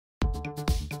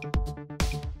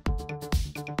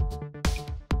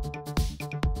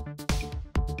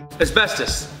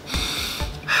Asbestos.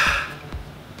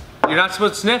 You're not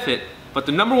supposed to sniff it, but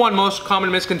the #1 most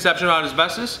common misconception about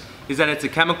asbestos is that it's a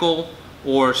chemical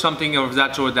or something of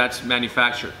that sort that's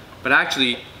manufactured. But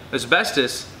actually,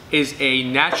 asbestos is a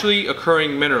naturally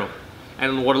occurring mineral.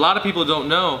 And what a lot of people don't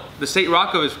know, the state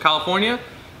rock of California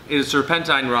is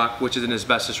serpentine rock, which is an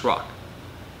asbestos rock.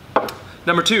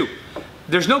 #2,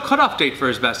 there's no cutoff date for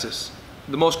asbestos.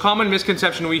 The most common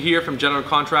misconception we hear from general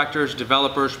contractors,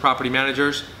 developers, property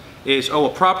managers is, oh, a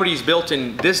property is built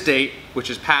in this date, which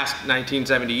is past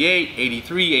 1978,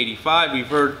 83, 85, we've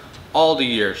heard all the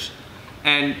years.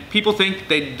 And people think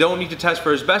they don't need to test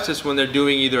for asbestos when they're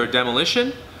doing either a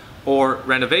demolition or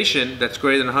renovation that's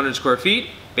greater than 100 square feet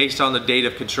based on the date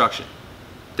of construction.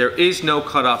 There is no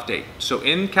cutoff date. So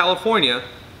in California,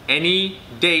 any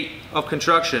date of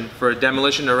construction for a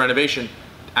demolition or renovation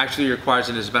actually requires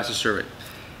an asbestos survey.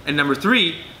 And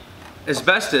 #3,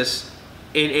 asbestos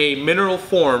in a mineral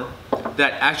form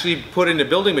that actually put into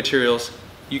building materials,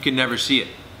 you can never see it.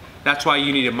 That's why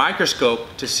you need a microscope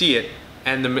to see it,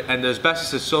 and the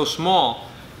asbestos is so small,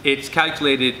 it's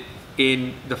calculated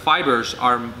in the fibers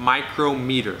are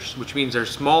micrometers, which means they're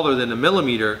smaller than a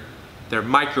millimeter, they're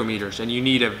micrometers, and you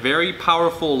need a very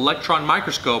powerful electron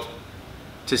microscope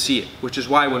to see it, which is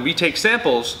why when we take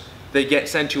samples, they get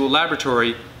sent to a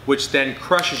laboratory, which then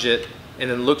crushes it and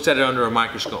then looks at it under a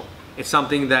microscope. It's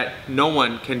something that no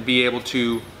one can be able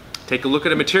to take a look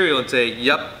at a material and say,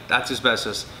 yep, that's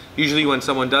asbestos. Usually when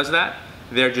someone does that,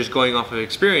 they're just going off of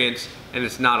experience and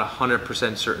it's not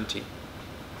 100% certainty.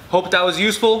 Hope that was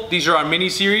useful. These are our mini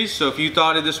series, so if you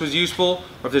thought this was useful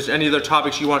or if there's any other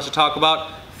topics you want us to talk about,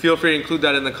 feel free to include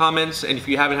that in the comments, and if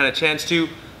you haven't had a chance to,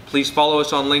 please follow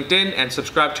us on LinkedIn and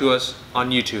subscribe to us on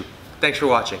YouTube. Thanks for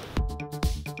watching.